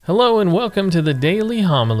Hello and welcome to the Daily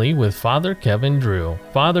Homily with Father Kevin Drew.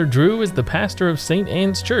 Father Drew is the pastor of St.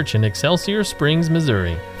 Anne's Church in Excelsior Springs,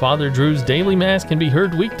 Missouri. Father Drew's daily mass can be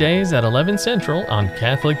heard weekdays at 11 Central on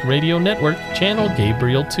Catholic Radio Network, channel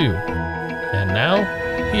Gabriel 2. And now,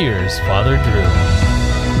 here's Father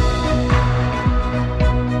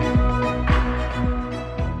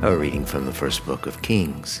Drew. A reading from the first book of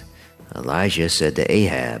Kings. Elijah said to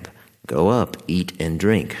Ahab, "Go up, eat and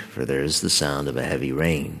drink, for there is the sound of a heavy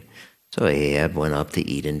rain." So Ahab went up to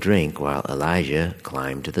eat and drink, while Elijah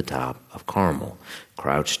climbed to the top of Carmel,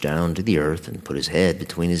 crouched down to the earth, and put his head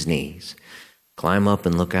between his knees. "Climb up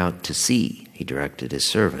and look out to sea," he directed his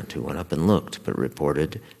servant, who went up and looked, but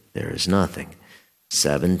reported, "There is nothing."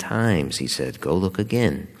 7 times he said, "Go look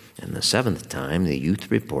again." And the 7th time the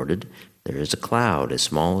youth reported, "There is a cloud as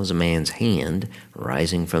small as a man's hand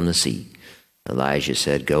rising from the sea." Elijah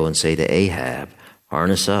said, "Go and say to Ahab,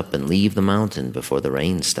 harness up and leave the mountain before the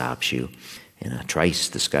rain stops you." In a trice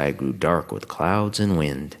the sky grew dark with clouds and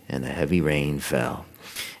wind, and a heavy rain fell.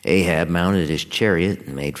 Ahab mounted his chariot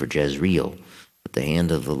and made for Jezreel. But the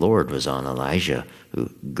hand of the Lord was on Elijah,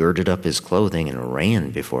 who girded up his clothing and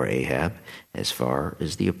ran before Ahab as far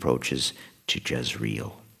as the approaches to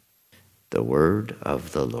Jezreel. The word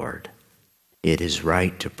of the Lord. It is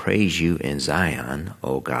right to praise you in Zion,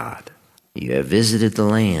 O God. You have visited the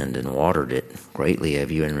land and watered it. Greatly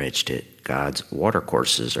have you enriched it. God's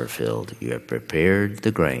watercourses are filled. You have prepared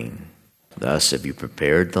the grain. Thus have you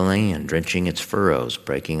prepared the land, drenching its furrows,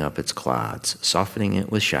 breaking up its clods, softening it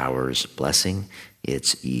with showers, blessing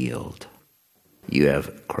its yield. You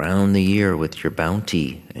have crowned the year with your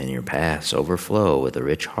bounty, and your paths overflow with a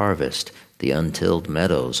rich harvest. The untilled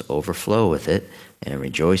meadows overflow with it, and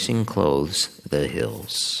rejoicing clothes the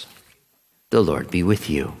hills. The Lord be with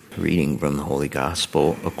you. Reading from the Holy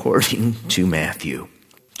Gospel according to Matthew.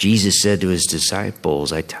 Jesus said to his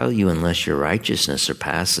disciples, "I tell you, unless your righteousness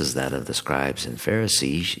surpasses that of the scribes and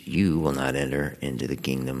Pharisees, you will not enter into the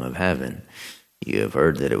kingdom of heaven. You have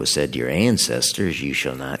heard that it was said to your ancestors, 'You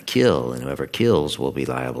shall not kill, and whoever kills will be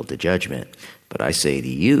liable to judgment.' But I say to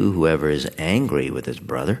you, whoever is angry with his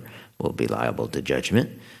brother will be liable to judgment,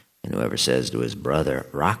 and whoever says to his brother,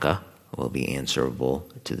 'Raca,' will be answerable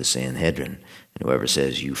to the Sanhedrin, and whoever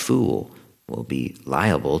says, 'You fool,' will be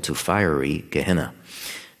liable to fiery Gehenna.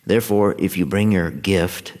 Therefore, if you bring your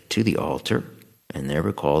gift to the altar, and there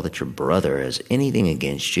recall that your brother has anything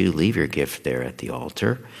against you, leave your gift there at the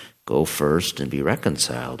altar. Go first and be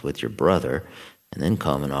reconciled with your brother, and then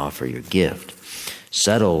come and offer your gift.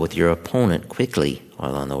 Settle with your opponent quickly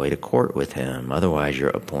while on the way to court with him. Otherwise, your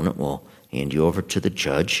opponent will hand you over to the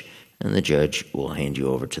judge, and the judge will hand you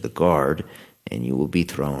over to the guard, and you will be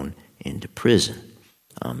thrown into prison.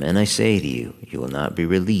 Amen, I say to you, you will not be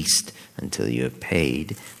released until you have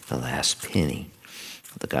paid the last penny."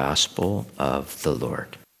 The Gospel of the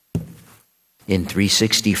Lord. In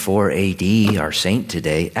 364 AD, our saint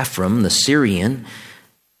today, Ephraim the Syrian,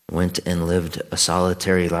 went and lived a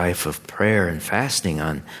solitary life of prayer and fasting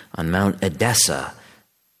on Mount Edessa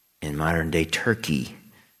in modern-day Turkey.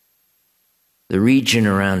 The region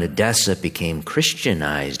around Edessa became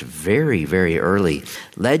Christianized very, very early.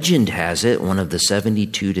 Legend has it one of the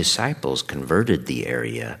 72 disciples converted the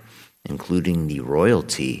area, including the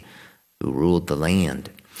royalty who ruled the land.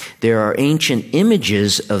 There are ancient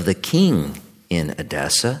images of the king in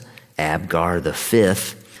Edessa, Abgar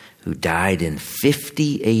V, who died in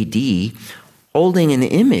 50 AD, holding an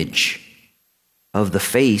image of the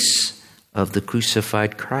face of the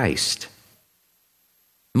crucified Christ.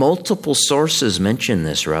 Multiple sources mention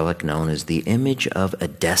this relic known as the image of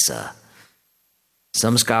Edessa.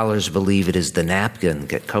 Some scholars believe it is the napkin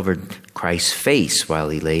that covered Christ's face while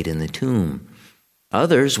he laid in the tomb.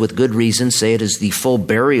 Others, with good reason, say it is the full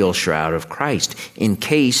burial shroud of Christ,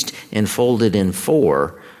 encased and folded in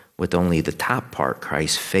 4, with only the top part,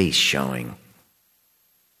 Christ's face, showing.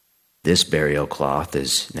 This burial cloth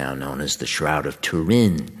is now known as the Shroud of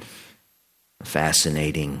Turin, a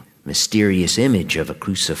fascinating, mysterious image of a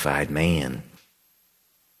crucified man.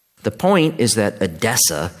 The point is that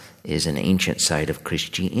Edessa is an ancient site of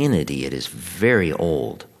Christianity. It is very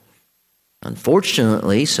old.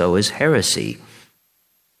 Unfortunately, so is heresy.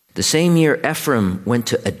 The same year Ephraim went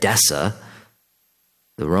to Edessa,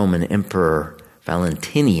 the Roman Emperor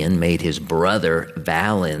Valentinian made his brother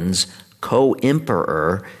Valens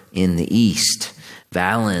co-emperor in the east.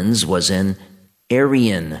 Valens was an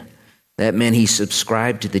Arian. That meant he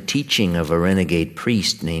subscribed to the teaching of a renegade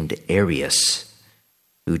priest named Arius,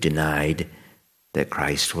 who denied that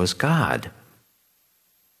Christ was God.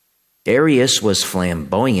 Arius was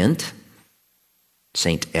flamboyant.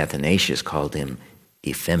 St. Athanasius called him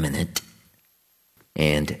effeminate.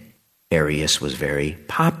 And Arius was very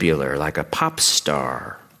popular, like a pop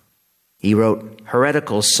star. He wrote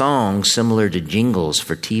heretical songs similar to jingles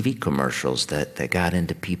for TV commercials that got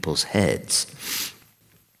into people's heads.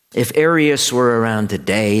 If Arius were around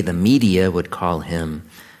today, the media would call him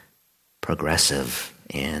progressive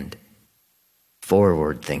and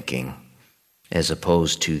forward-thinking, as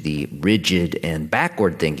opposed to the rigid and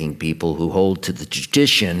backward-thinking people who hold to the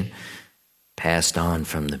tradition passed on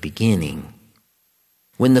from the beginning.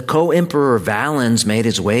 When the co-emperor Valens made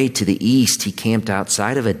his way to the east, he camped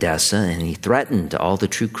outside of Edessa and he threatened all the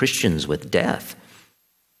true Christians with death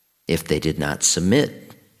if they did not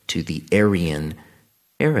submit to the Arian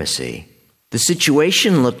heresy. The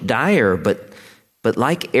situation looked dire, but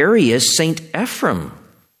like Arius, St. Ephrem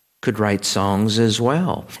could write songs as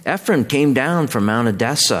well. Ephrem came down from Mount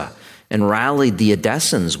Edessa and rallied the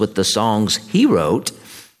Edessans with the songs he wrote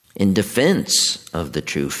in defense of the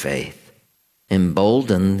true faith.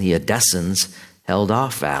 Emboldened, the Edessans held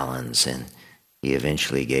off Valens, and he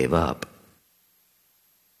eventually gave up.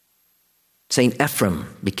 St. Ephrem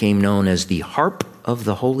became known as the harp of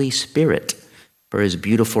the Holy Spirit for his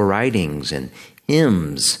beautiful writings and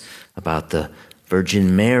hymns about the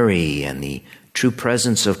Virgin Mary and the true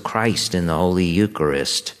presence of Christ in the Holy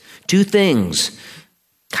Eucharist. Two things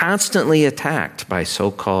constantly attacked by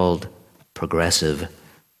so-called progressive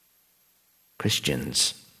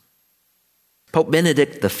Christians. Pope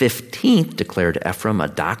Benedict XV declared Ephrem a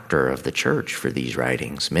doctor of the Church for these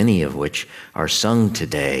writings, many of which are sung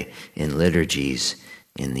today in liturgies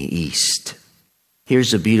in the East.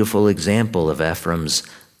 Here's a beautiful example of Ephrem's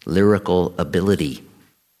lyrical ability.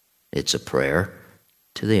 It's a prayer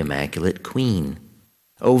to the Immaculate Queen.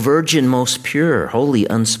 O Virgin most pure, holy,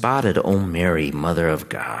 unspotted, O Mary, Mother of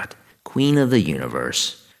God, Queen of the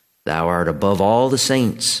universe, thou art above all the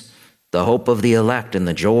saints, the hope of the elect and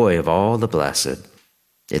the joy of all the blessed.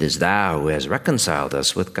 It is thou who hast reconciled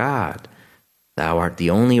us with God. Thou art the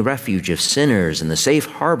only refuge of sinners and the safe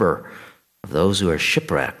harbor of those who are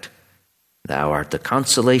shipwrecked. Thou art the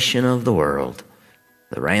consolation of the world,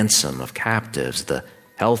 the ransom of captives, the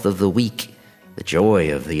health of the weak, the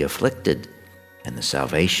joy of the afflicted, and the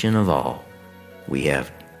salvation of all. We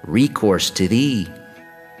have recourse to thee,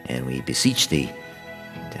 and we beseech thee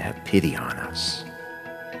to have pity on us.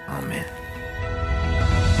 Amen.